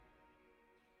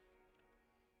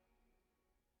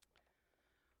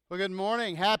Well, good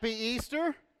morning. Happy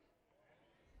Easter.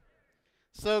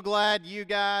 So glad you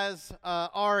guys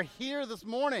are here this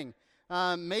morning.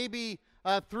 Maybe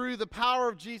through the power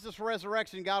of Jesus'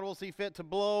 resurrection, God will see fit to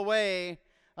blow away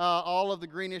all of the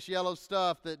greenish yellow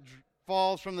stuff that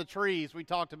falls from the trees we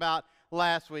talked about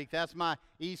last week. That's my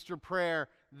Easter prayer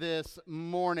this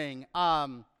morning.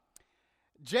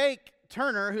 Jake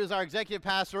Turner, who is our executive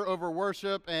pastor over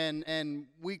worship and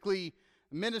weekly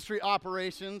ministry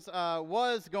operations,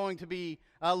 was going to be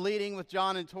leading with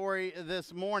John and Tori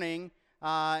this morning,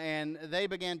 and they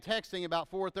began texting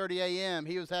about 4:30 a.m.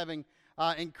 He was having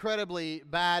incredibly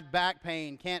bad back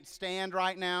pain, can't stand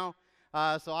right now,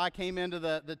 so I came into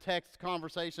the text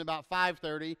conversation about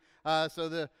 5:30, so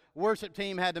the worship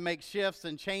team had to make shifts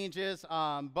and changes,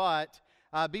 but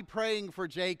be praying for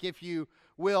Jake if you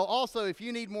will. Also, if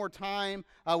you need more time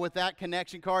with that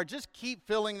connection card, just keep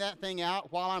filling that thing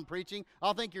out while I'm preaching.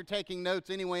 I'll think you're taking notes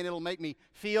anyway, and it'll make me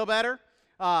feel better.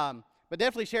 But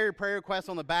definitely share your prayer requests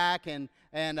on the back and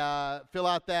fill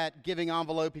out that giving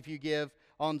envelope if you give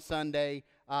on Sunday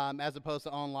as opposed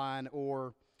to online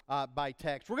or by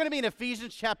text. We're going to be in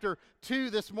Ephesians chapter 2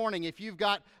 this morning. If you've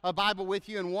got a Bible with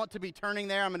you and want to be turning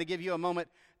there, I'm going to give you a moment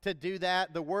to do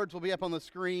that. The words will be up on the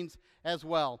screens as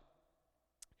well.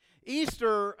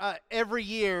 Easter every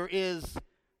year is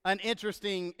an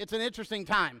interesting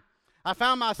time. I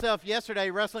found myself yesterday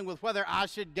wrestling with whether I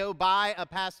should go buy a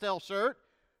pastel shirt.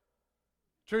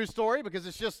 True story, because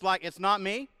it's just like, it's not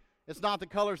me. It's not the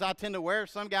colors I tend to wear.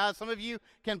 Some of you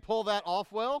can pull that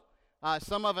off well.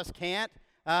 Some of us can't.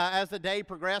 As the day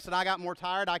progressed and I got more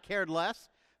tired, I cared less,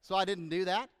 so I didn't do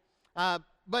that.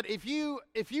 But if you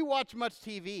watch much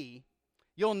TV,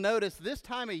 you'll notice this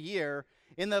time of year,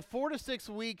 in the 4 to 6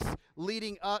 weeks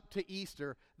leading up to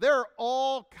Easter, there are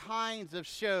all kinds of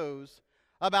shows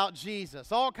about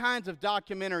Jesus, all kinds of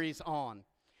documentaries on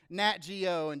Nat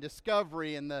Geo and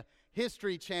Discovery and the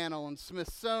History Channel and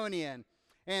Smithsonian,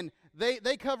 and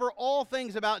they cover all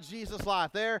things about Jesus'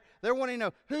 life. They're wanting to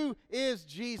know, who is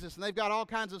Jesus? And they've got all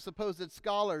kinds of supposed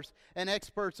scholars and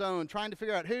experts on trying to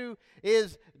figure out who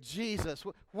is Jesus.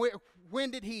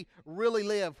 When did he really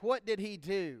live? What did he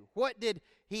do? What did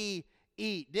he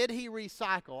eat? Did he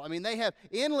recycle? I mean, they have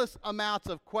endless amounts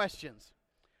of questions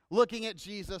looking at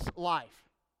Jesus' life,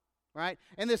 right?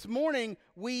 And this morning,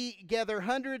 we gather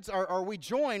hundreds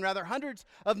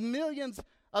of millions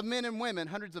of men and women,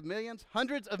 hundreds of millions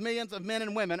of men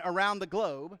and women around the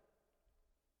globe,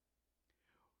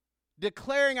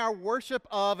 declaring our worship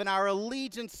of and our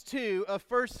allegiance to a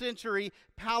first century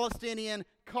Palestinian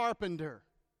carpenter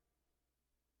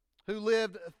who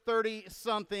lived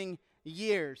 30-something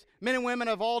years. Men and women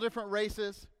of all different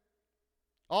races,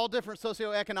 all different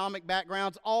socioeconomic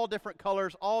backgrounds, all different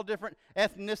colors, all different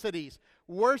ethnicities,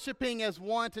 worshiping as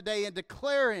one today and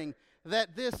declaring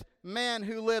that this man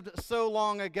who lived so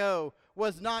long ago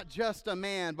was not just a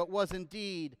man, but was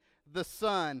indeed the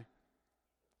Son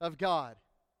of God.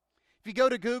 If you go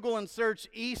to Google and search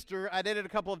Easter, I did it a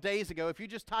couple of days ago. If you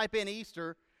just type in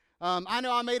Easter, I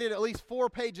know I made it at least 4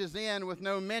 pages in with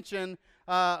no mention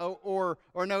or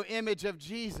no image of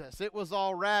Jesus. It was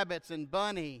all rabbits and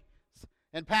bunnies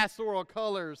and pastoral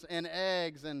colors and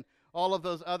eggs and all of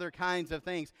those other kinds of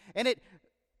things. And it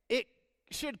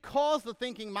should cause the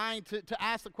thinking mind to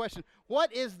ask the question,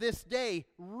 what is this day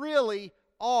really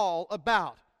all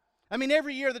about? I mean,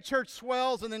 every year the church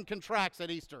swells and then contracts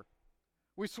at Easter.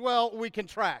 We swell, we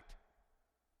contract.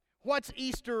 What's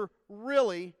Easter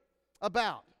really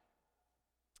about?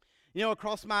 You know,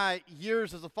 across my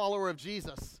years as a follower of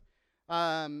Jesus,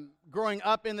 growing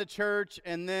up in the church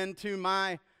and then to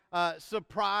my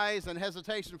surprise and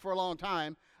hesitation for a long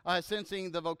time,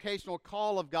 sensing the vocational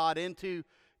call of God into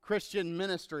Christian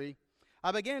ministry,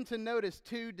 I began to notice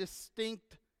 2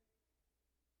 distinct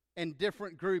and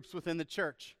different groups within the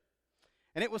church.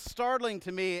 And it was startling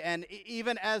to me, and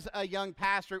even as a young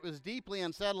pastor, it was deeply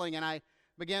unsettling, and I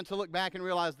began to look back and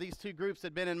realize these 2 groups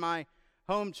had been in my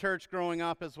home church growing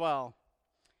up as well.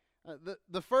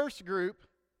 The first group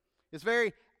is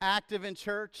very active in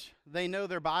church. They know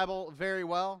their Bible very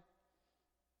well.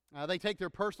 They take their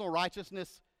personal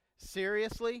righteousness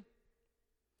seriously.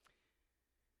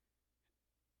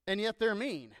 And yet they're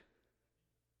mean,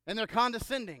 and they're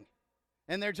condescending,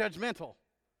 and they're judgmental.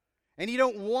 And you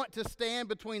don't want to stand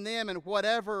between them and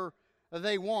whatever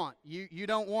they want. You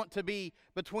don't want to be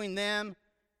between them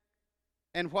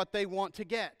and what they want to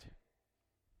get.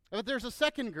 But there's a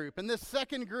second group, and this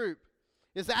second group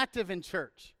is active in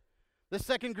church. This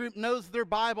second group knows their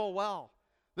Bible well.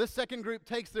 This second group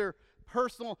takes their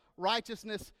personal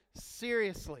righteousness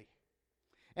seriously.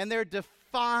 And they're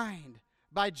defined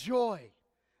by joy.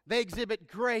 They exhibit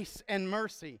grace and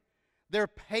mercy. They're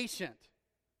patient.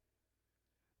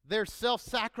 They're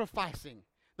self-sacrificing.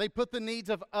 They put the needs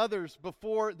of others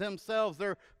before themselves.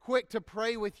 They're quick to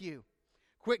pray with you,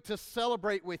 quick to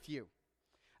celebrate with you.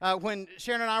 When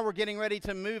Sharon and I were getting ready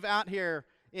to move out here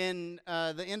in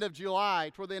the end of July,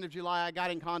 toward the end of July, I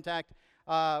got in contact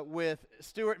with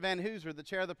Stuart Van Hooser, the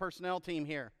chair of the personnel team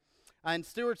here. And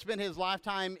Stuart spent his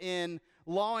lifetime in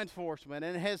law enforcement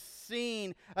and has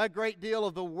seen a great deal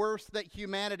of the worst that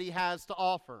humanity has to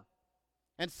offer,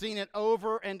 and seen it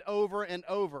over and over and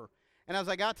over. And as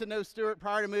I got to know Stuart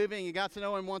prior to moving and got to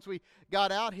know him once we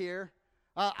got out here,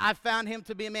 I found him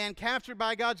to be a man captured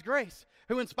by God's grace,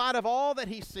 who in spite of all that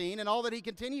he's seen and all that he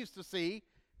continues to see,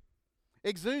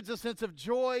 exudes a sense of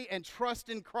joy and trust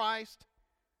in Christ,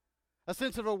 a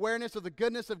sense of awareness of the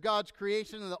goodness of God's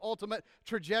creation and the ultimate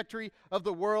trajectory of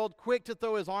the world, quick to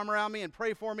throw his arm around me and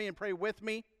pray for me and pray with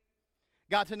me.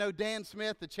 Got to know Dan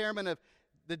Smith, the chairman of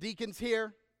the deacons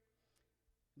here.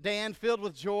 Dan, filled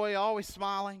with joy, always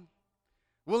smiling,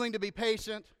 willing to be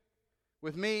patient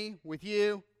with me, with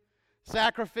you,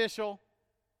 sacrificial.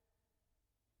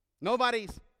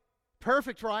 Nobody's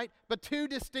perfect, right? But two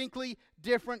distinctly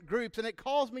different groups. And it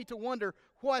calls me to wonder,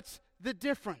 what's the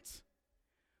difference?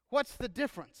 What's the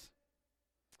difference?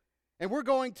 And we're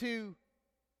going to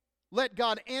let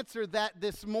God answer that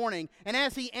this morning. And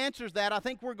as he answers that, I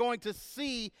think we're going to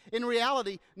see in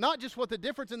reality not just what the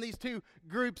difference in these two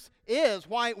groups is,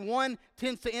 why one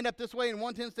tends to end up this way and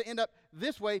one tends to end up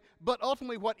this way, but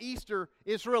ultimately what Easter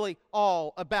is really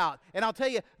all about. And I'll tell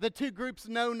you, the two groups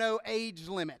know no age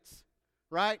limits,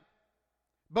 right?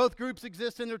 Both groups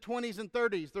exist in their 20s and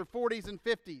 30s, their 40s and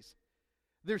 50s,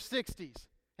 their 60s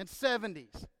and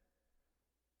 70s.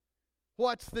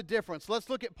 What's the difference? Let's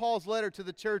look at Paul's letter to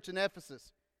the church in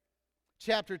Ephesus,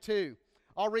 chapter 2.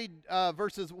 I'll read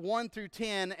verses 1 through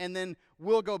 10, and then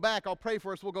we'll go back. I'll pray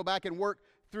for us. We'll go back and work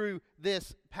through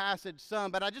this passage some.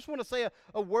 But I just want to say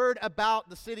a word about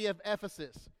the city of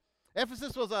Ephesus.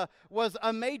 Ephesus was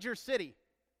a major city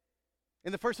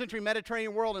in the first century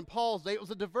Mediterranean world. In Paul's day, it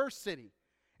was a diverse city.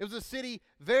 It was a city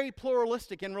very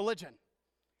pluralistic in religion.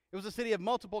 It was a city of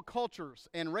multiple cultures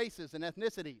and races and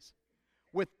ethnicities,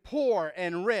 with poor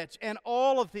and rich, and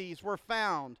all of these were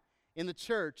found in the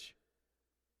church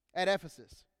at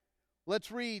Ephesus.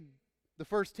 Let's read the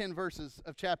first 10 verses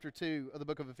of chapter 2 of the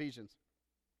book of Ephesians.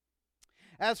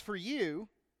 As for you,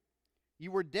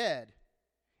 you were dead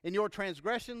in your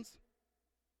transgressions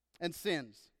and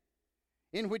sins,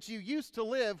 in which you used to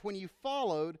live when you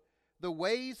followed the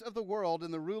ways of the world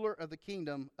and the ruler of the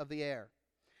kingdom of the air,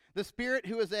 the spirit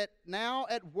who is now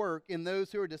at work in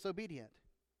those who are disobedient.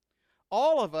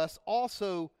 All of us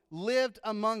also lived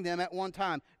among them at one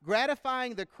time,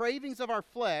 gratifying the cravings of our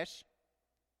flesh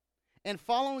and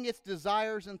following its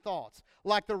desires and thoughts.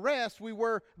 Like the rest, we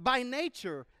were by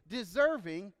nature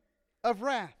deserving of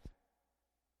wrath.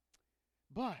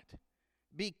 But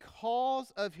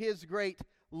because of his great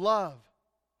love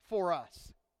for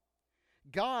us,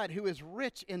 God, who is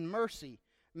rich in mercy,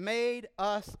 made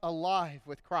us alive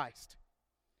with Christ,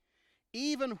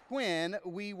 even when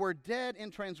we were dead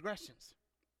in transgressions.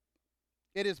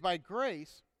 It is by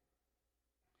grace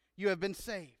you have been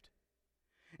saved.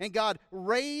 And God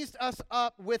raised us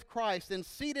up with Christ and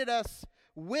seated us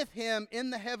with him in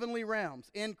the heavenly realms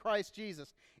in Christ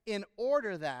Jesus, in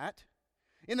order that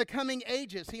in the coming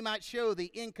ages he might show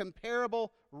the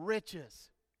incomparable riches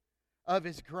of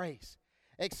his grace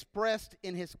expressed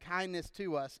in his kindness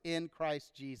to us in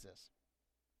Christ Jesus.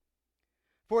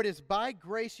 For it is by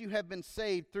grace you have been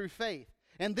saved through faith,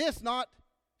 and this not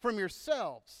from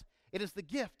yourselves. It is the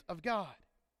gift of God,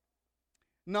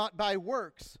 not by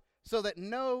works, so that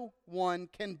no one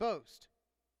can boast.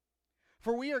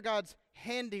 For we are God's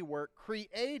handiwork,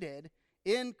 created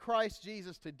in Christ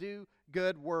Jesus to do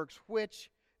good works,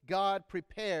 which God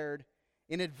prepared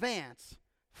in advance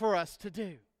for us to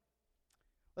do.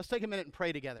 Let's take a minute and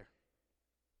pray together.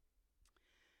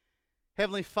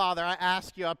 Heavenly Father, I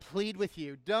ask you, I plead with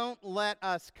you, don't let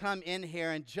us come in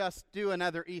here and just do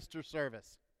another Easter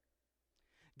service.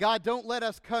 God, don't let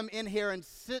us come in here and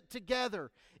sit together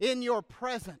in your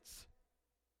presence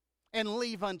and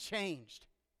leave unchanged.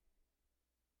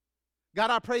 God,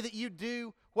 I pray that you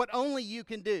do what only you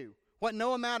can do, what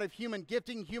no amount of human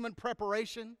gifting, human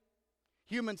preparation,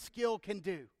 human skill can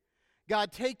do.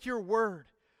 God, take your word.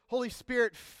 Holy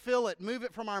Spirit, fill it, move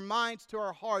it from our minds to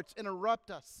our hearts,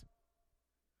 interrupt us.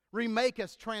 Remake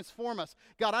us, transform us.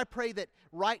 God, I pray that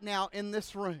right now in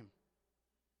this room,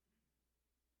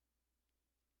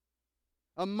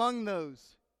 among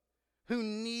those who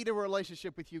need a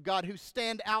relationship with you, God, who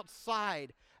stand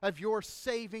outside of your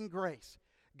saving grace,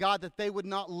 God, that they would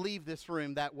not leave this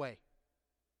room that way.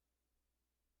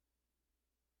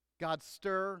 God,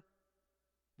 stir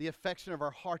the affection of our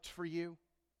hearts for you.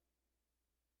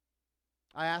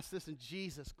 I ask this in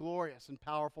Jesus' glorious and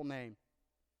powerful name.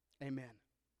 Amen.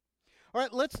 All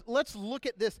right, let's look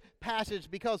at this passage,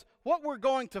 because what we're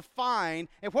going to find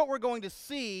and what we're going to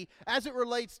see as it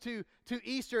relates to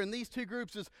Easter and these two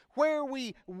groups is where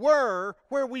we were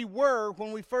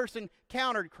when we first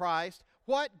encountered Christ,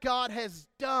 what God has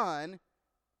done,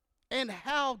 and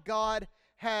how God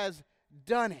has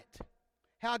done it.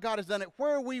 How God has done it,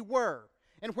 where we were,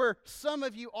 and where some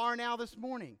of you are now this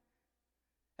morning.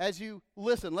 As you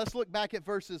listen, let's look back at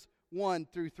verses 1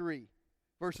 through 3.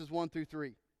 Verses 1 through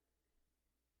 3.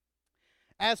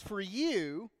 As for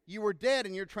you, you were dead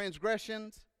in your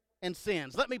transgressions and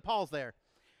sins. Let me pause there.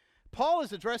 Paul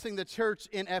is addressing the church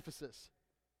in Ephesus.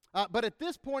 But at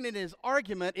this point in his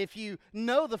argument, if you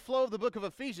know the flow of the book of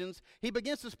Ephesians, he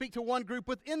begins to speak to one group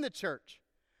within the church.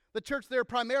 The church there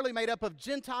primarily made up of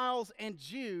Gentiles and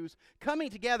Jews coming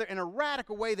together in a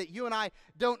radical way that you and I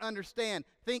don't understand.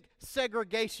 Think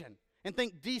segregation and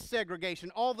think desegregation.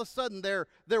 All of a sudden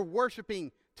they're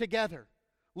worshiping together,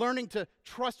 learning to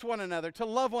trust one another, to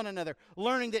love one another,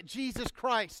 learning that Jesus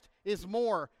Christ is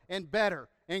more and better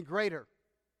and greater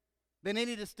than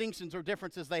any distinctions or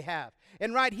differences they have.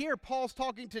 And right here, Paul's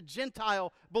talking to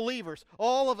Gentile believers.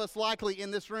 All of us likely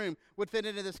in this room would fit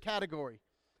into this category.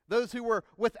 Those who were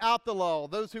without the law,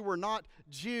 those who were not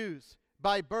Jews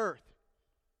by birth.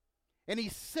 And he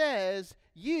says,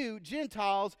 you,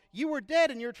 Gentiles, you were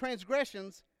dead in your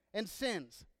transgressions and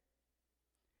sins.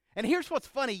 And here's what's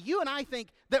funny. You and I think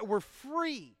that we're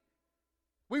free.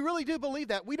 We really do believe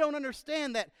that. We don't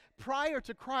understand that prior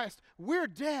to Christ, we're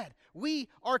dead. We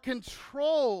are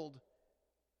controlled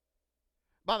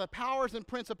by the powers and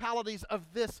principalities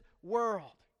of this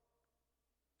world.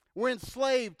 We're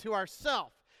enslaved to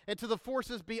ourselves and to the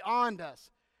forces beyond us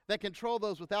that control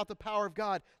those without the power of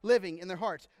God living in their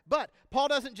hearts. But Paul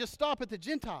doesn't just stop at the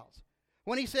Gentiles.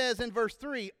 When he says in verse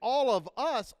 3, all of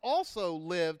us also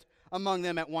lived among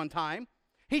them at one time,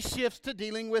 he shifts to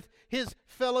dealing with his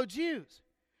fellow Jews,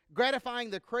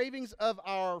 gratifying the cravings of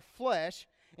our flesh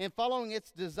and following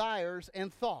its desires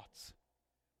and thoughts.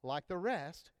 Like the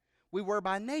rest, we were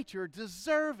by nature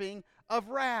deserving of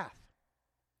wrath.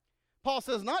 Paul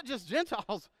says not just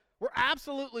Gentiles were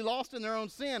absolutely lost in their own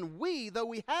sin. We, though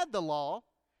we had the law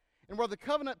and were the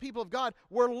covenant people of God,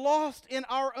 were lost in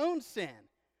our own sin,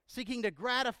 seeking to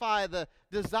gratify the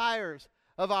desires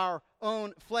of our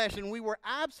own flesh. And we were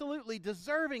absolutely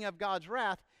deserving of God's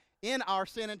wrath in our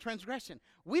sin and transgression.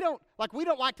 We don't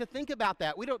like to think about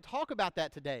that. We don't talk about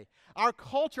that today. Our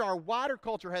culture, our wider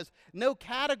culture, has no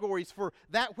categories for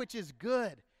that which is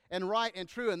good and right and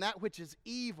true, and that which is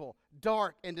evil,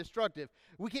 dark, and destructive.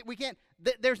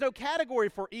 There's no category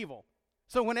for evil.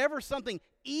 So whenever something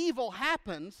evil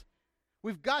happens,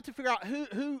 we've got to figure out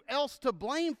who else to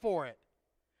blame for it.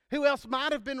 Who else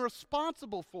might have been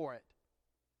responsible for it.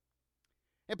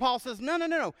 And Paul says,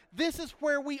 no. This is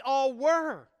where we all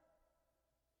were.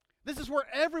 This is where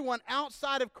everyone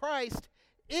outside of Christ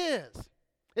is.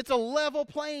 It's a level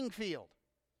playing field.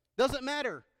 Doesn't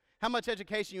matter how much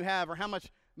education you have or how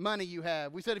much money you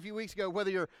have. We said a few weeks ago, whether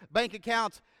your bank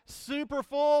account's super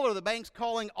full or the bank's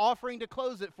calling offering to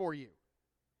close it for you.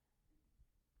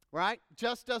 Right?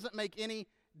 Just doesn't make any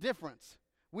difference.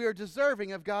 We are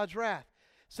deserving of God's wrath.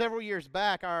 Several years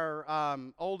back, our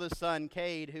oldest son,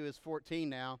 Cade, who is 14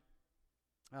 now,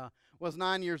 was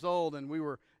 9 years old, and we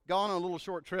were gone on a little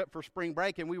short trip for spring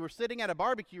break, and we were sitting at a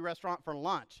barbecue restaurant for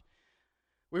lunch.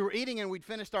 We were eating, and we'd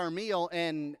finished our meal,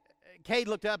 and Cade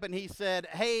looked up, and he said,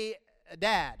 "Hey,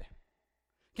 Dad,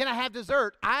 can I have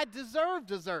dessert? I deserve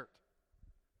dessert."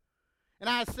 And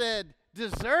I said,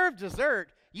 "Deserve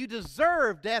dessert? You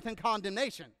deserve death and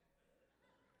condemnation.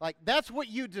 Like, that's what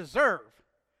you deserve.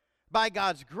 By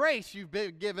God's grace, you've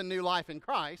been given new life in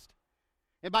Christ.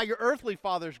 And by your earthly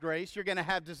father's grace, you're going to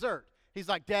have dessert." He's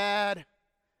like, "Dad,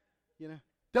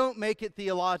 don't make it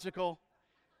theological.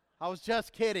 I was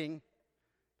just kidding.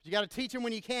 You got to teach him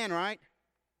when you can, right?"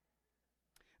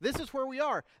 This is where we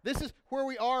are. This is where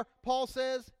we are, Paul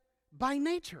says, by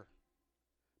nature.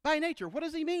 By nature. What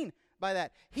does he mean by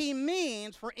that? He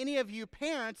means, for any of you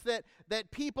parents,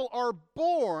 that people are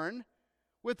born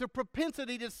with the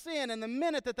propensity to sin, and the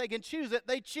minute that they can choose it,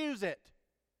 they choose it.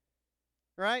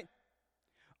 Right?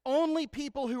 Only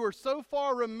people who are so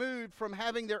far removed from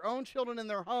having their own children in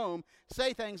their home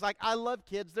say things like, "I love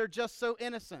kids, they're just so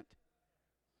innocent."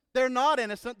 They're not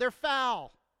innocent, they're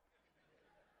foul.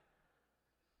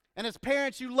 And as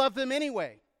parents, you love them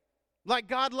anyway, like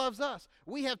God loves us.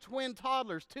 We have twin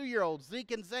toddlers, 2-year-olds,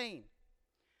 Zeke and Zane.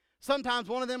 Sometimes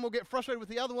one of them will get frustrated with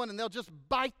the other one and they'll just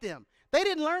bite them. They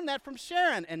didn't learn that from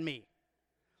Sharon and me.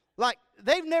 Like,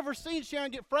 they've never seen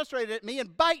Sharon get frustrated at me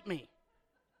and bite me.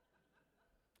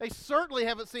 They certainly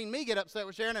haven't seen me get upset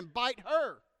with Sharon and bite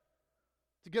her.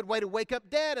 It's a good way to wake up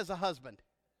Dad as a husband,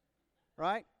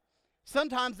 right?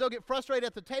 Sometimes they'll get frustrated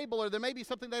at the table, or there may be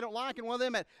something they don't like, and one of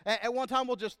them at one time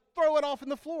will just throw it off in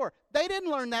the floor. They didn't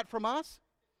learn that from us.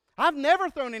 I've never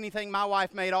thrown anything my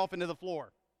wife made off into the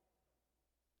floor.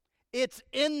 It's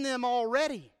in them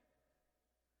already.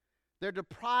 They're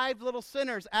deprived little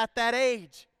sinners at that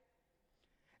age.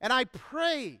 And I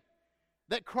pray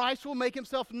that Christ will make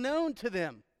himself known to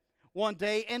them one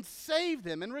day and save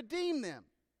them and redeem them.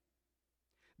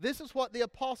 This is what the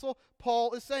Apostle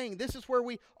Paul is saying. This is where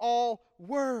we all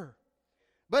were.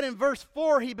 But in verse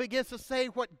 4, he begins to say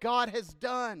what God has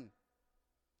done.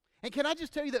 And can I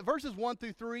just tell you that verses 1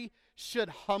 through 3 should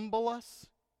humble us?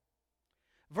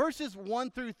 Verses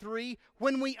 1 through 3,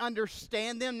 when we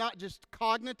understand them, not just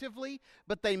cognitively,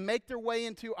 but they make their way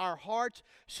into our hearts,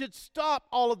 should stop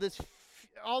all of this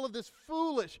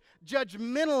foolish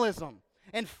judgmentalism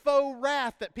and faux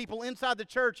wrath that people inside the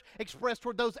church express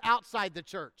toward those outside the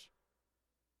church.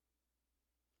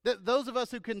 That those of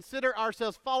us who consider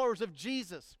ourselves followers of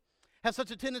Jesus have such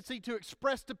a tendency to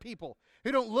express to people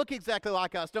who don't look exactly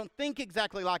like us, don't think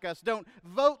exactly like us, don't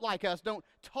vote like us, don't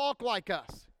talk like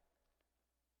us.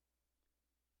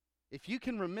 If you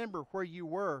can remember where you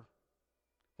were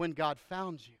when God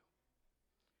found you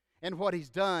and what he's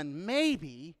done,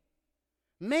 maybe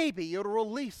it'll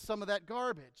release some of that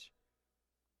garbage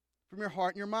from your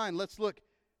heart and your mind. Let's look,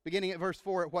 beginning at verse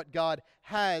 4, at what God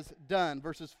has done,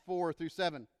 verses 4 through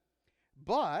 7.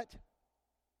 But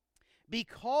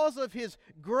because of his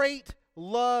great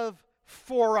love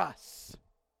for us.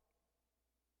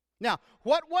 Now,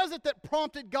 what was it that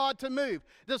prompted God to move?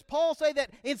 Does Paul say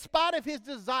that in spite of his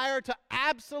desire to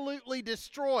absolutely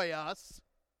destroy us,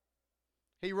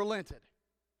 he relented?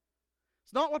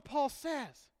 It's not what Paul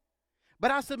says. But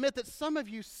I submit that some of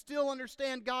you still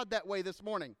understand God that way this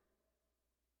morning.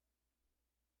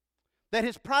 That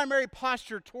his primary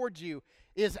posture towards you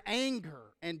is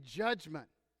anger and judgment.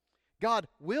 God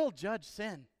will judge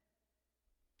sin.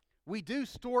 We do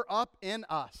store up in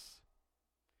us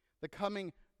the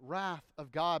coming wrath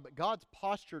of God, but God's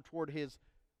posture toward his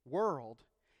world,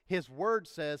 his word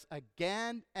says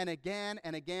again and again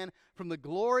and again, from the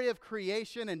glory of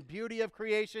creation and beauty of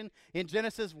creation in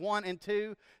Genesis 1 and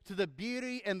 2 to the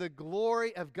beauty and the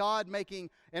glory of God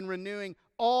making and renewing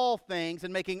all things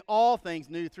and making all things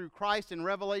new through Christ in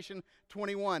Revelation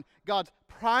 21. God's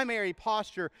primary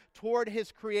posture toward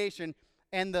his creation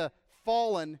and the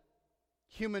fallen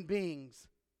human beings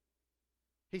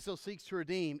he so seeks to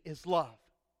redeem is love.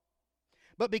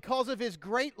 But because of his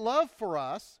great love for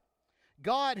us,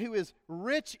 God, who is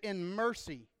rich in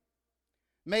mercy,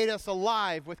 made us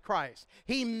alive with Christ.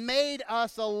 He made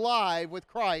us alive with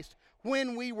Christ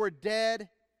when we were dead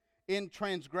in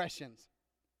transgressions.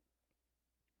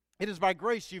 It is by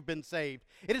grace you've been saved.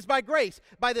 It is by grace,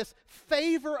 by this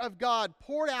favor of God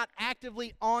poured out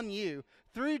actively on you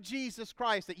through Jesus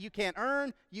Christ that you can't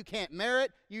earn, you can't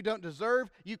merit, you don't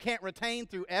deserve, you can't retain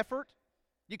through effort,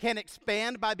 you can't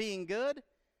expand by being good.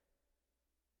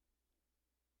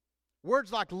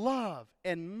 Words like love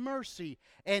and mercy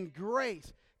and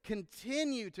grace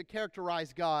continue to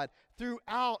characterize God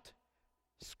throughout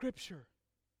Scripture.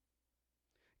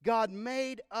 God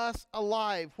made us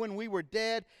alive when we were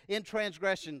dead in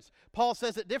transgressions. Paul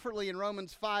says it differently in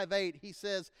Romans 5:8. He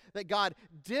says that God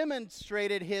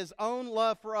demonstrated his own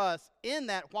love for us in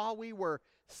that while we were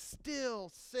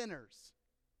still sinners,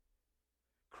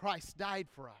 Christ died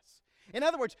for us. In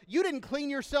other words, you didn't clean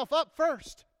yourself up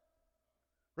first.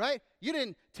 Right? You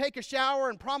didn't take a shower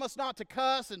and promise not to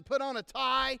cuss and put on a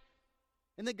tie.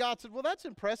 And then God said, well, that's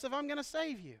impressive. I'm going to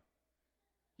save you.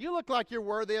 You look like you're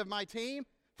worthy of my team.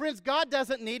 Friends, God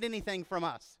doesn't need anything from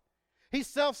us. He's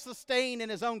self-sustained in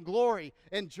his own glory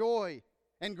and joy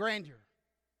and grandeur.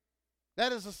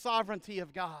 That is the sovereignty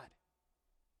of God.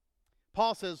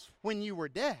 Paul says, when you were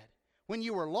dead, when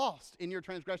you were lost in your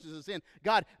transgressions and sin,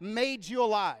 God made you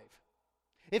alive.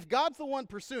 If God's the one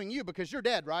pursuing you, because you're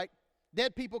dead, right?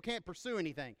 Dead people can't pursue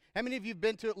anything. How many of you have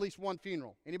been to at least one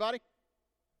funeral? Anybody?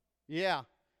 Yeah.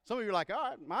 Some of you are like,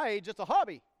 all right, my age, it's a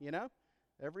hobby,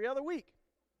 every other week.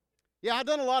 Yeah, I've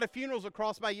done a lot of funerals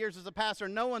across my years as a pastor.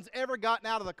 No one's ever gotten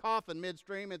out of the coffin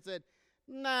midstream and said,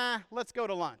 nah, let's go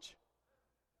to lunch.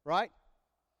 Right?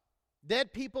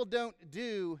 Dead people don't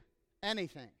do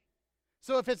anything.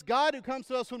 So if it's God who comes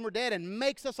to us when we're dead and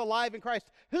makes us alive in Christ,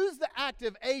 who's the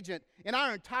active agent in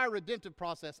our entire redemptive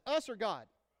process? Us or God?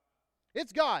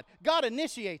 It's God. God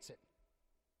initiates it.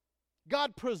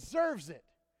 God preserves it.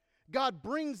 God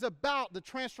brings about the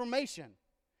transformation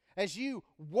as you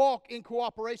walk in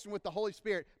cooperation with the Holy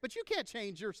Spirit. But you can't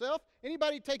change yourself.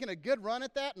 Anybody taken a good run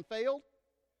at that and failed?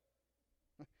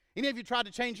 Any of you tried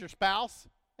to change your spouse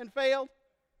and failed?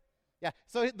 Yeah,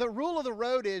 so the rule of the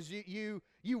road is you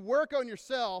work on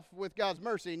yourself with God's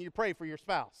mercy and you pray for your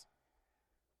spouse.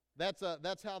 That's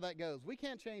how that goes. We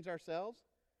can't change ourselves.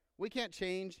 We can't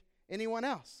change anyone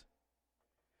else.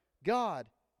 God,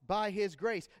 by His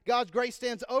grace. God's grace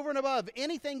stands over and above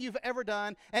anything you've ever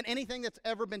done and anything that's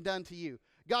ever been done to you.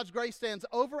 God's grace stands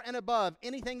over and above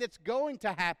anything that's going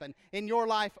to happen in your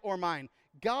life or mine.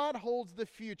 God holds the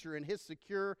future in His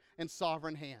secure and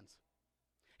sovereign hands.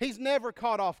 He's never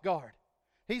caught off guard.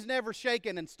 He's never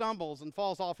shaken and stumbles and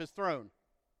falls off His throne.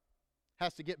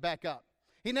 Has to get back up.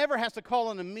 He never has to call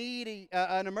an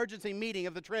emergency meeting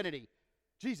of the Trinity.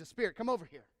 Jesus, Spirit, come over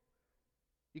here.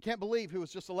 You can't believe who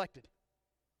was just elected.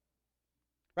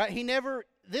 Right?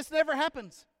 This never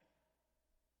happens.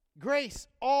 Grace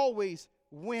always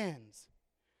wins.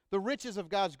 The riches of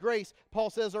God's grace, Paul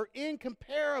says, are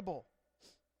incomparable.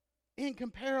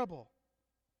 Incomparable.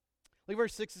 Look at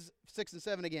verse 6 and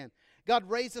 7 again. God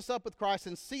raised us up with Christ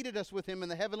and seated us with Him in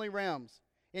the heavenly realms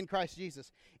in Christ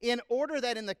Jesus, in order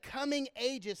that in the coming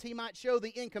ages He might show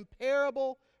the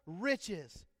incomparable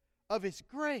riches of His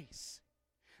grace.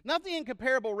 Not the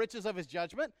incomparable riches of His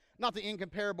judgment, not the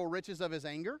incomparable riches of His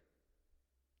anger,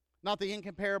 not the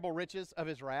incomparable riches of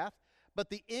His wrath, but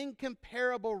the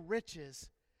incomparable riches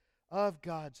of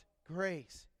God's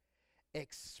grace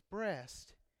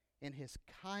expressed in His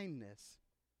kindness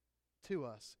to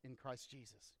us in Christ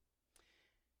Jesus.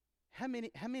 How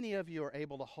many of you are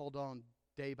able to hold on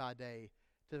day by day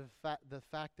to the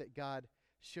fact that God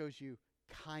shows you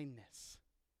kindness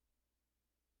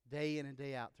day in and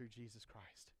day out through Jesus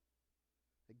Christ?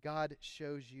 That God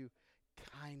shows you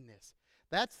kindness.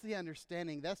 That's the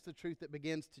understanding. That's the truth that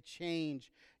begins to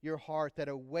change your heart, that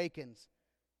awakens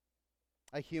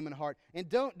a human heart. And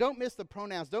don't miss the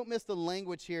pronouns. Don't miss the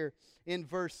language here in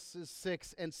verses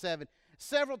 6 and 7.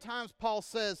 Several times Paul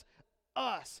says,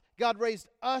 us. God raised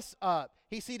us up.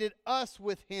 He seated us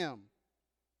with Him.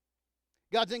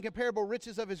 God's incomparable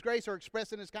riches of His grace are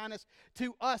expressed in His kindness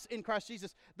to us in Christ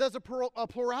Jesus. There's a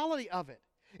plurality of it.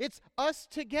 It's us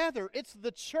together. It's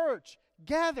the church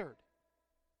gathered.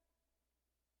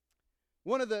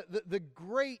 One of the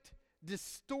great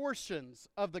distortions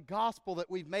of the gospel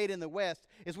that we've made in the West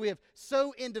is we have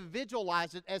so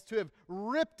individualized it as to have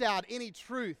ripped out any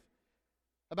truth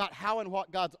about how and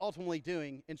what God's ultimately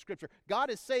doing in Scripture. God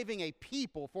is saving a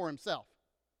people for Himself.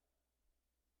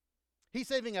 He's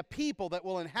saving a people that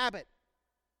will inhabit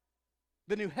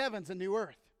the new heavens and new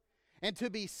earth. And to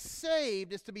be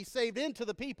saved is to be saved into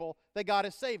the people that God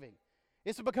is saving.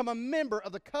 It's to become a member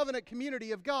of the covenant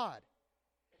community of God,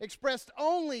 expressed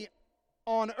only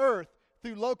on earth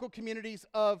through local communities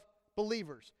of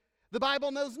believers. The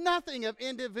Bible knows nothing of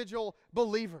individual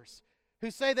believers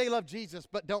who say they love Jesus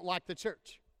but don't like the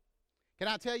church. Can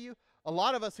I tell you, a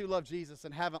lot of us who love Jesus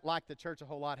and haven't liked the church a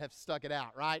whole lot have stuck it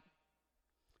out, right?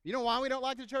 You know why we don't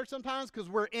like the church sometimes? Because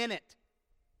we're in it.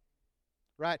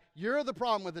 Right? You're the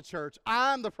problem with the church.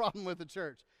 I'm the problem with the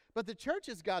church. But the church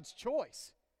is God's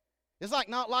choice. It's like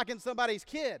not liking somebody's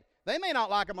kid. They may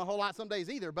not like them a whole lot some days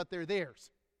either, but they're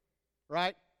theirs.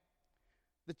 Right?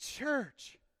 The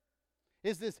church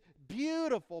is this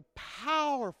beautiful,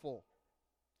 powerful,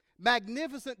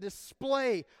 magnificent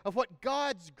display of what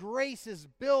God's grace is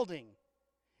building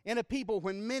in a people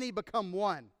when many become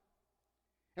one.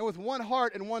 And with one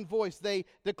heart and one voice, they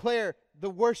declare the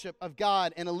worship of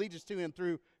God and allegiance to Him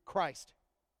through Christ.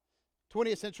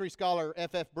 20th century scholar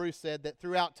F.F. Bruce said that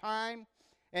throughout time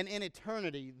and in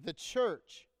eternity, the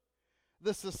church,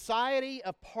 the society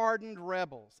of pardoned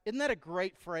rebels. Isn't that a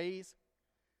great phrase?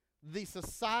 The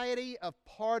society of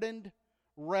pardoned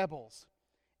rebels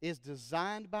is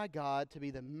designed by God to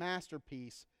be the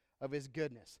masterpiece of His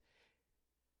goodness.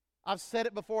 I've said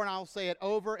it before and I'll say it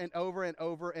over and over and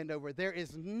over and over. There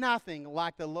is nothing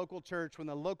like the local church when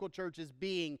the local church is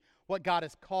being what God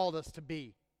has called us to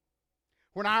be.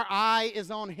 When our eye is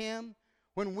on Him,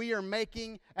 when we are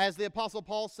making, as the Apostle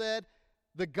Paul said,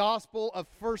 the gospel of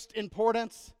first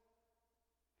importance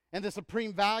and the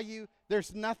supreme value,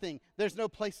 there's no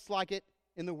place like it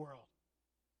in the world.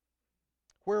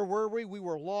 Where were we? We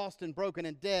were lost and broken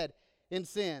and dead in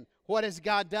sin. What has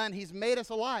God done? He's made us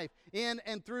alive in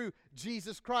and through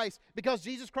Jesus Christ, because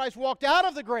Jesus Christ walked out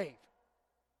of the grave.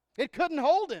 It couldn't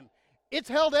hold Him. It's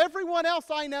held everyone else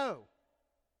I know,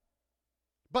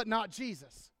 but not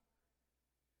Jesus.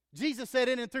 Jesus said,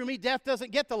 in and through me, death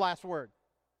doesn't get the last word.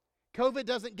 COVID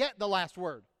doesn't get the last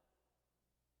word.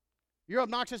 Your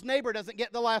obnoxious neighbor doesn't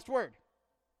get the last word.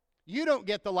 You don't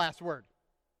get the last word.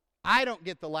 I don't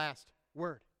get the last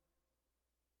word.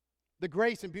 The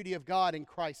grace and beauty of God in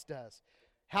Christ does.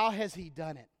 How has He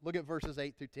done it? Look at verses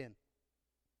 8 through 10.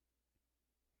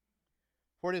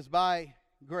 For it is by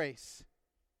grace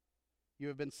you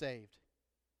have been saved,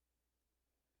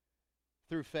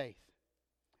 through faith.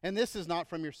 And this is not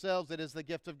from yourselves, it is the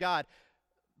gift of God.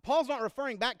 Paul's not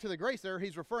referring back to the grace there,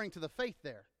 he's referring to the faith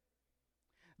there.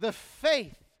 The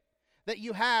faith that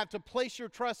you have to place your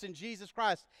trust in Jesus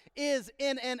Christ is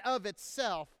in and of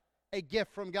itself a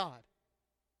gift from God.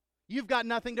 You've got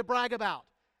nothing to brag about.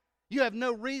 You have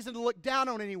no reason to look down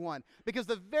on anyone because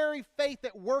the very faith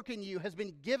at work in you has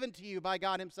been given to you by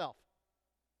God Himself.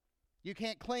 You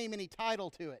can't claim any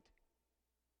title to it.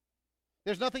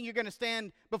 There's nothing you're going to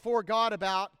stand before God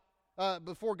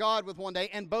with one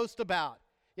day and boast about.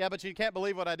 Yeah, but you can't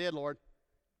believe what I did, Lord.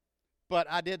 But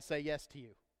I did say yes to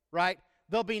you, right?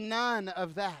 There'll be none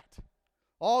of that.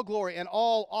 All glory and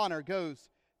all honor goes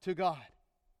to God.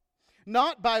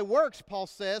 Not by works, Paul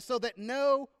says, so that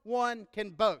no one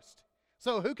can boast.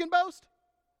 So who can boast?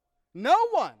 No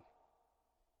one.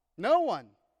 No one.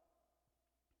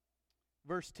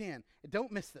 Verse 10.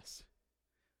 Don't miss this.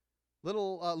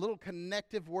 Little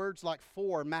connective words like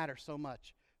for matter so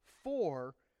much.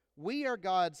 For we are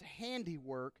God's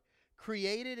handiwork,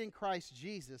 created in Christ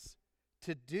Jesus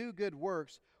to do good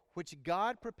works, which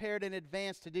God prepared in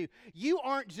advance to do. You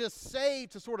aren't just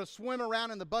saved to sort of swim around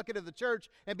in the bucket of the church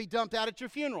and be dumped out at your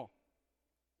funeral.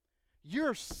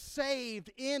 You're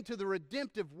saved into the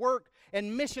redemptive work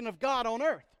and mission of God on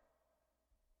earth.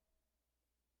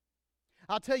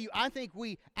 I'll tell you, I think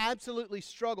we absolutely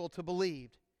struggle to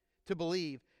believe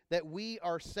that we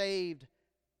are saved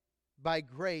by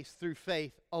grace through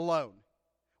faith alone.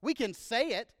 We can say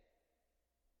it,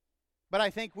 but I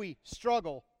think we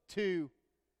struggle to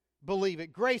believe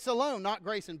it. Grace alone, not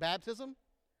grace in baptism,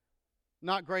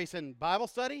 not grace in Bible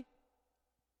study,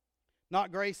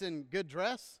 not grace in good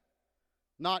dress,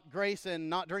 not grace in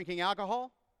not drinking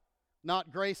alcohol,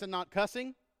 not grace in not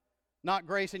cussing, not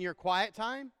grace in your quiet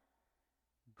time.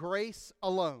 Grace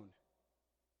alone.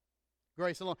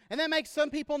 Grace alone. And that makes some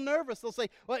people nervous. They'll say,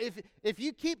 well, if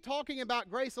you keep talking about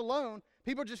grace alone,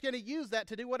 people are just going to use that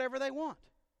to do whatever they want.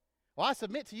 Well, I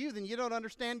submit to you, then you don't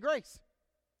understand grace.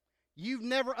 You've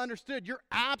never understood your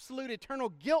absolute eternal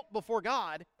guilt before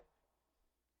God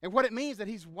and what it means that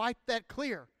He's wiped that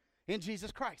clear in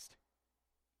Jesus Christ.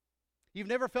 You've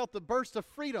never felt the burst of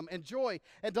freedom and joy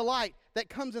and delight that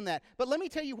comes in that. But let me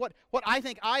tell you what I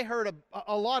think I heard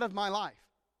a lot of my life.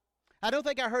 I don't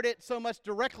think I heard it so much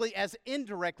directly as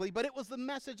indirectly, but it was the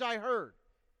message I heard,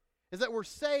 is that we're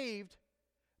saved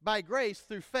by grace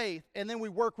through faith, and then we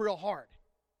work real hard,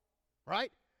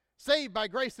 right? Saved by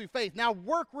grace through faith. Now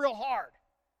work real hard.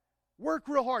 Work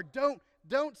real hard.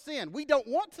 Don't sin. We don't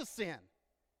want to sin.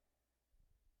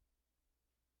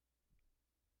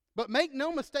 But make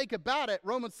no mistake about it,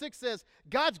 Romans 6 says,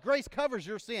 God's grace covers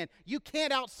your sin. You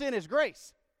can't out-sin His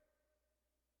grace.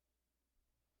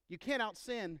 You can't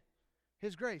out-sin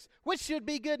His grace, which should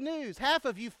be good news. Half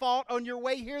of you fought on your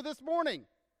way here this morning.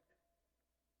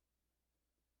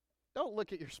 Don't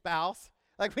look at your spouse.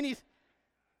 Like when you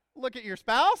look at your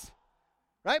spouse,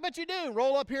 right? But you do.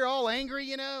 Roll up here all angry,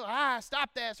 stop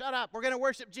that, shut up. We're going to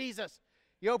worship Jesus.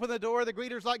 You open the door, the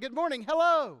greeter's like, good morning,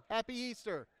 hello, happy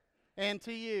Easter, and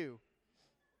to you.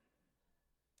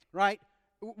 Right?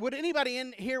 Would anybody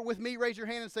in here with me raise your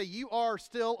hand and say, you are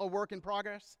still a work in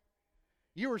progress?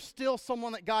 You are still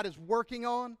someone that God is working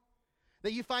on?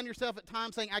 That you find yourself at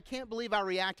times saying, I can't believe I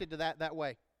reacted to that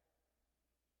way.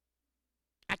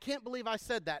 I can't believe I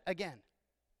said that again.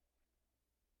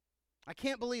 I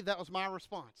can't believe that was my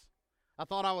response. I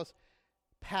thought I was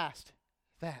past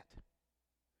that.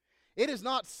 It is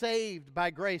not saved by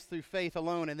grace through faith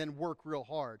alone and then work real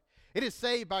hard. It is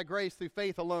saved by grace through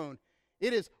faith alone.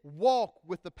 It is walk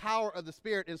with the power of the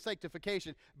Spirit in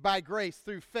sanctification by grace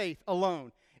through faith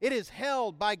alone. It is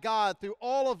held by God through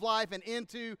all of life and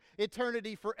into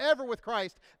eternity forever with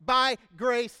Christ by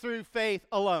grace through faith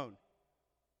alone.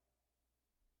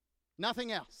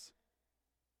 Nothing else.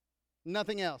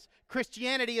 Nothing else.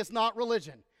 Christianity is not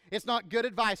religion. It's not good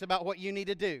advice about what you need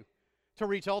to do to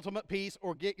reach ultimate peace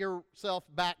or get yourself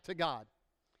back to God.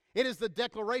 It is the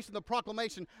declaration, the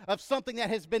proclamation of something that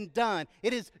has been done.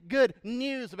 It is good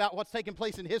news about what's taken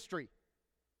place in history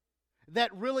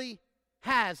that really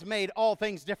has made all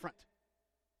things different.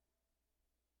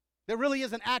 There really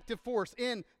is an active force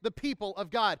in the people of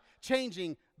God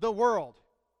changing the world.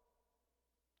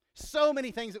 So many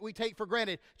things that we take for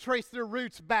granted trace their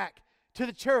roots back to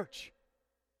the church.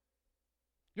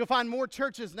 You'll find more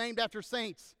churches named after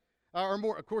saints or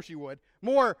more, of course you would,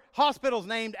 more hospitals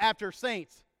named after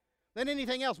saints than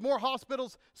anything else, more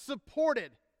hospitals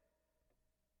supported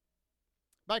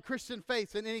by Christian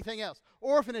faith than anything else,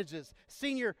 orphanages,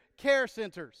 senior care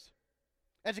centers,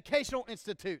 educational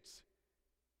institutes.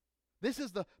 This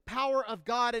is the power of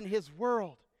God in His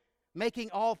world, making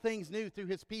all things new through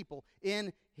His people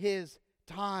in His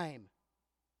time.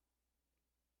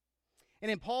 And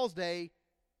in Paul's day,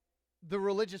 the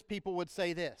religious people would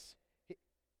say this.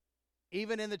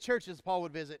 Even in the churches Paul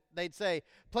would visit, they'd say,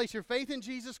 place your faith in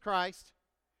Jesus Christ,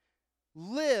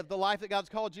 live the life that God's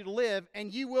called you to live,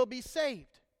 and you will be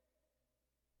saved.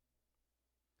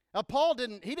 Now, Paul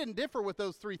didn't differ with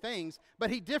those three things, but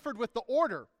he differed with the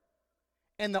order.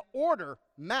 And the order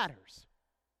matters.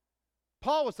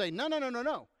 Paul would say,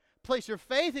 no. Place your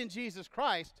faith in Jesus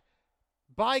Christ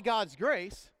by God's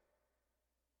grace.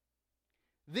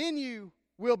 Then you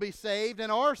will be saved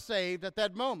and are saved at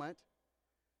that moment.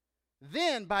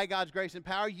 Then, by God's grace and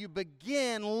power, you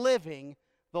begin living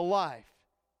the life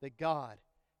that God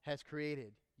has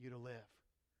created you to live.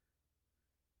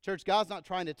 Church, God's not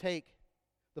trying to take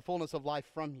the fullness of life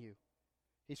from you.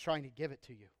 He's trying to give it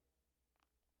to you.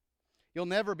 You'll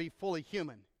never be fully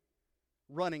human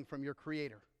running from your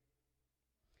Creator.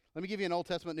 Let me give you an Old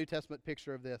Testament, New Testament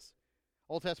picture of this.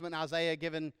 Old Testament Isaiah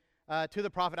given to the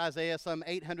prophet Isaiah some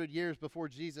 800 years before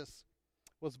Jesus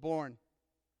was born.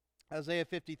 Isaiah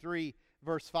 53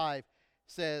 verse 5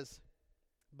 says,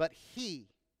 But he,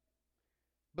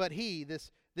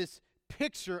 this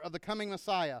picture of the coming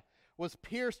Messiah, was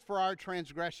pierced for our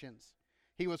transgressions.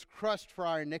 He was crushed for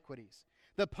our iniquities.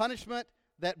 The punishment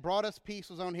that brought us peace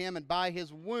was on him, and by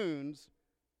his wounds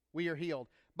we are healed.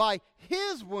 By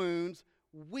his wounds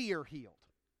we are healed.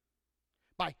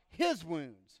 By his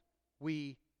wounds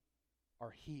we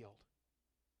are healed.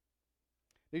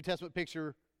 New Testament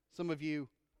picture, some of you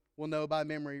will know by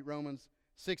memory, Romans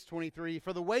 6:23.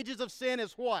 For the wages of sin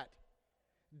is what?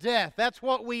 Death. That's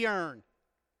what we earn.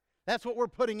 That's what we're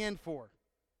putting in for.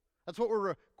 That's what we're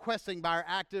requesting by our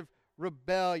active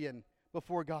rebellion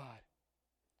before God.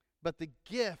 But the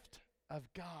gift of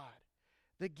God,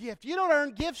 the gift, you don't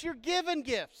earn gifts, you're given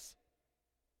gifts.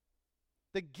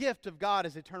 The gift of God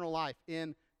is eternal life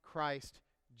in Christ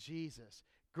Jesus.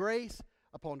 Grace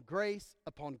upon grace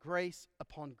upon grace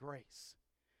upon grace.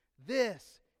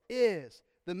 This is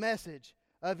the message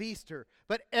of Easter.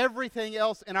 But everything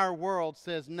else in our world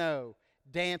says no.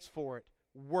 Dance for it.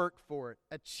 Work for it.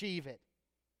 Achieve it.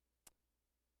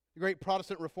 The great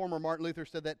Protestant reformer Martin Luther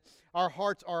said that our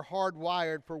hearts are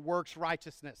hardwired for works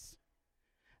righteousness.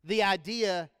 The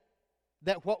idea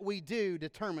that what we do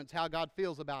determines how God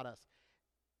feels about us.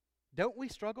 Don't we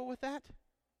struggle with that?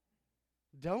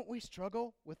 Don't we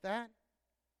struggle with that?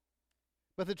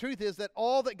 But the truth is that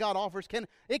all that God offers can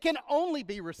only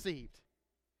be received.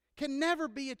 Can never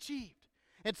be achieved.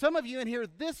 And some of you in here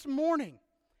this morning,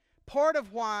 part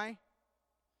of why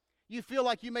you feel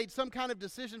like you made some kind of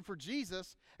decision for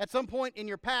Jesus at some point in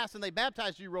your past and they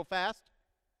baptized you real fast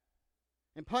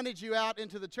and punted you out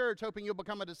into the church hoping you'll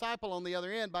become a disciple on the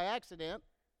other end by accident.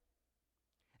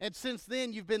 And since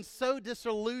then you've been so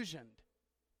disillusioned.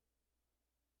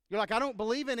 You're like, I don't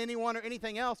believe in anyone or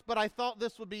anything else, but I thought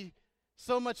this would be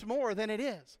so much more than it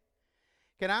is.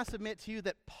 Can I submit to you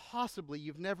that possibly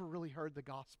you've never really heard the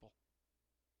gospel?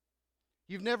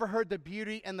 You've never heard the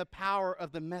beauty and the power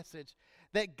of the message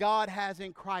that God has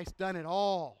in Christ done it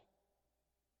all.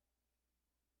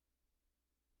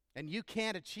 And you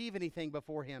can't achieve anything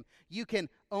before Him. You can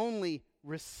only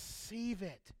receive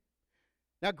it.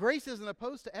 Now, grace isn't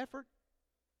opposed to effort,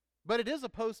 but it is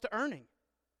opposed to earning.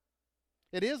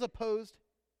 It is opposed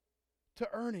to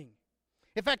earning.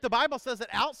 In fact, the Bible says that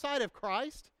outside of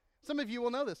Christ, some of you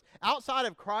will know this, outside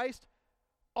of Christ,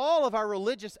 all of our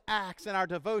religious acts and our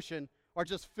devotion are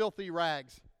just filthy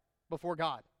rags before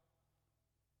God.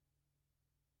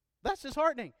 That's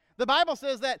disheartening. The Bible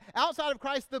says that outside of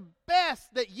Christ, the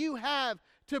best that you have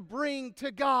to bring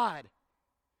to God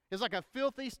is like a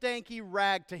filthy, stanky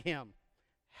rag to Him.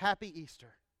 Happy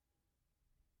Easter.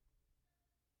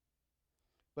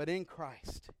 But in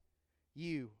Christ,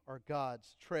 you are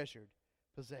God's treasured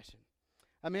possession.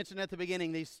 I mentioned at the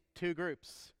beginning these two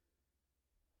groups.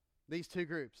 These two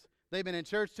groups. They've been in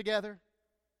church together.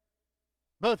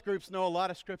 Both groups know a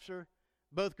lot of Scripture.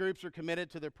 Both groups are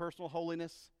committed to their personal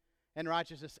holiness and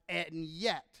righteousness. And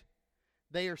yet,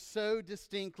 they are so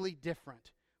distinctly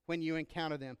different when you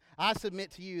encounter them. I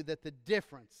submit to you that the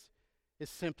difference is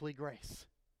simply grace.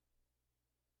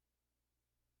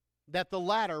 That the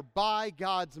latter, by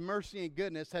God's mercy and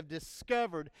goodness, have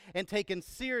discovered and taken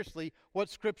seriously what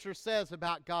Scripture says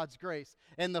about God's grace.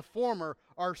 And the former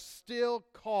are still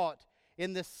caught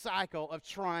in this cycle of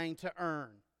trying to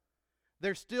earn.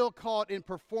 They're still caught in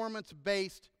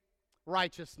performance-based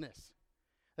righteousness.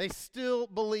 They still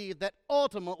believe that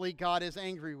ultimately God is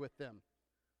angry with them,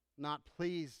 not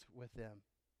pleased with them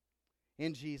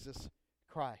in Jesus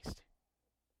Christ.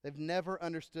 They've never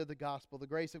understood the gospel, the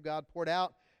grace of God poured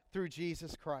out through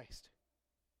Jesus Christ.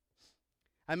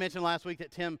 I mentioned last week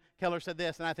that Tim Keller said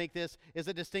this, and I think this is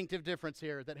a distinctive difference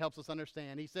here that helps us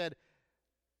understand. He said,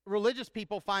 religious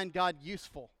people find God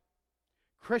useful.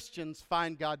 Christians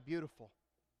find God beautiful.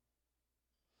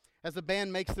 As the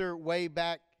band makes their way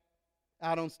back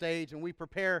out on stage and we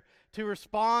prepare to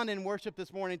respond in worship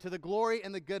this morning to the glory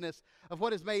and the goodness of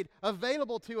what is made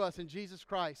available to us in Jesus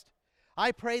Christ,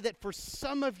 I pray that for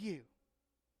some of you,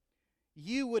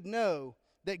 you would know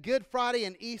that Good Friday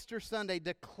and Easter Sunday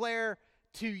declare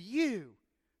to you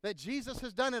that Jesus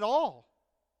has done it all.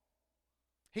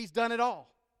 He's done it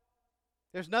all.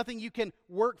 There's nothing you can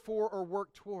work for or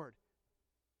work toward.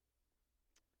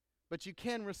 But you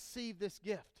can receive this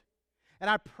gift. And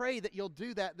I pray that you'll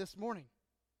do that this morning.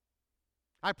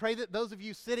 I pray that those of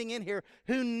you sitting in here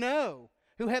who know,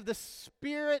 who have the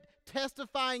Spirit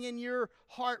testifying in your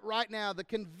heart right now, the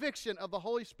conviction of the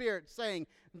Holy Spirit saying,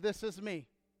 this is me.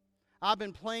 I've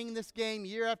been playing this game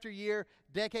year after year,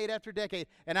 decade after decade,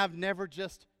 and I've never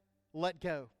just let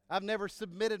go. I've never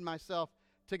submitted myself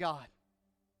to God.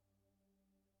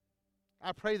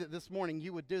 I pray that this morning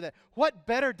you would do that. What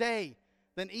better day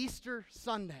than Easter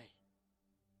Sunday?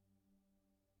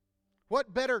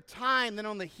 What better time than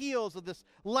on the heels of this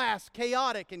last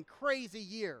chaotic and crazy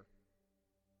year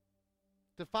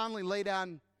to finally lay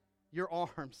down your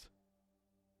arms?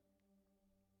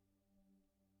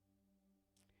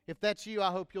 If that's you,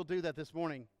 I hope you'll do that this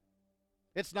morning.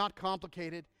 It's not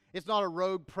complicated. It's not a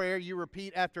rogue prayer you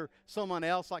repeat after someone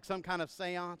else like some kind of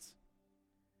seance.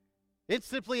 It's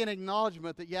simply an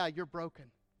acknowledgement that, yeah, you're broken.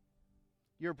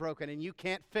 You're broken and you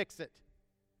can't fix it.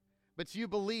 But you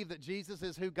believe that Jesus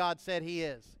is who God said He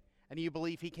is, and you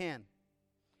believe He can.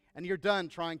 And you're done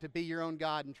trying to be your own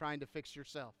God and trying to fix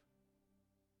yourself.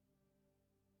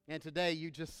 And today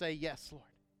you just say, yes, Lord.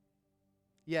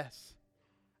 Yes,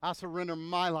 I surrender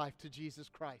my life to Jesus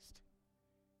Christ.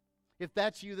 If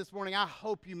that's you this morning, I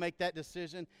hope you make that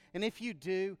decision. And if you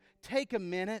do, take a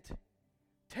minute.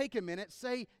 Take a minute.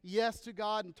 Say yes to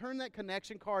God and turn that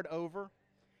connection card over.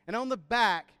 And on the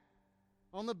back,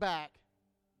 on the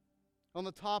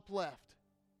top left,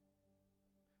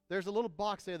 there's a little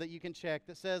box there that you can check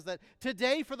that says that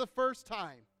today for the first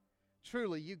time,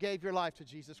 truly you gave your life to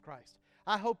Jesus Christ.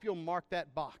 I hope you'll mark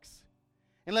that box.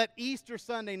 And let Easter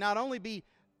Sunday not only be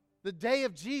the day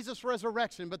of Jesus'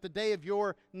 resurrection, but the day of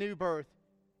your new birth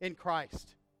in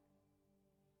Christ.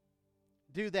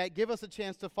 Do that. Give us a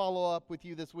chance to follow up with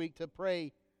you this week to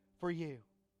pray for you.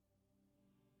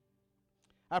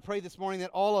 I pray this morning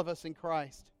that all of us in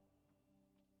Christ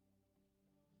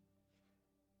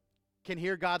can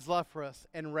hear God's love for us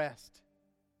and rest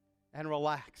and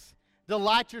relax.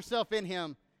 Delight yourself in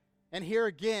Him and hear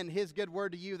again His good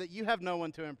word to you that you have no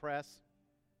one to impress.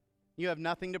 You have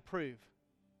nothing to prove.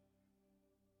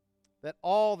 That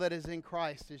all that is in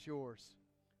Christ is yours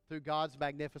through God's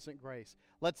magnificent grace.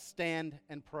 Let's stand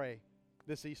and pray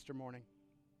this Easter morning.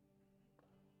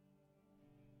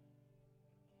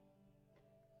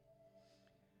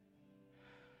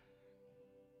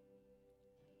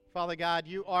 Father God,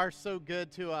 you are so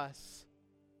good to us.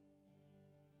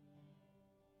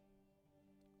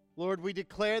 Lord, we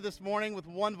declare this morning with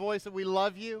one voice that we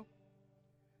love you.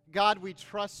 God, we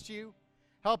trust you.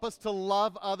 Help us to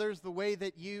love others the way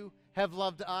that you have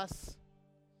loved us.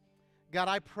 God,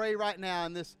 I pray right now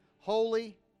in this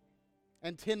holy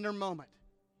and tender moment,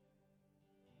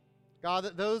 God,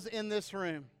 that those in this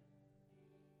room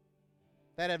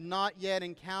that have not yet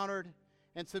encountered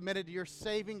and submitted to your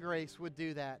saving grace would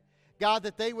do that. God,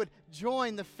 that they would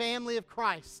join the family of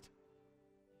Christ.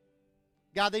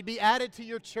 God, they'd be added to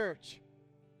your church.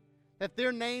 That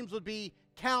their names would be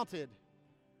counted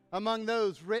among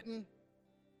those written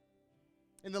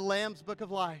in the Lamb's Book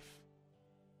of Life.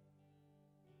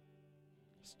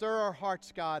 Stir our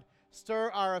hearts, God. Stir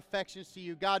our affections to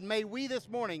you. God, may we this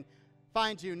morning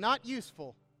find you not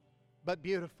useful, but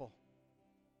beautiful.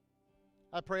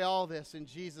 I pray all this in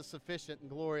Jesus' sufficient and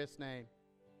glorious name.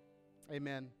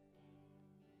 Amen.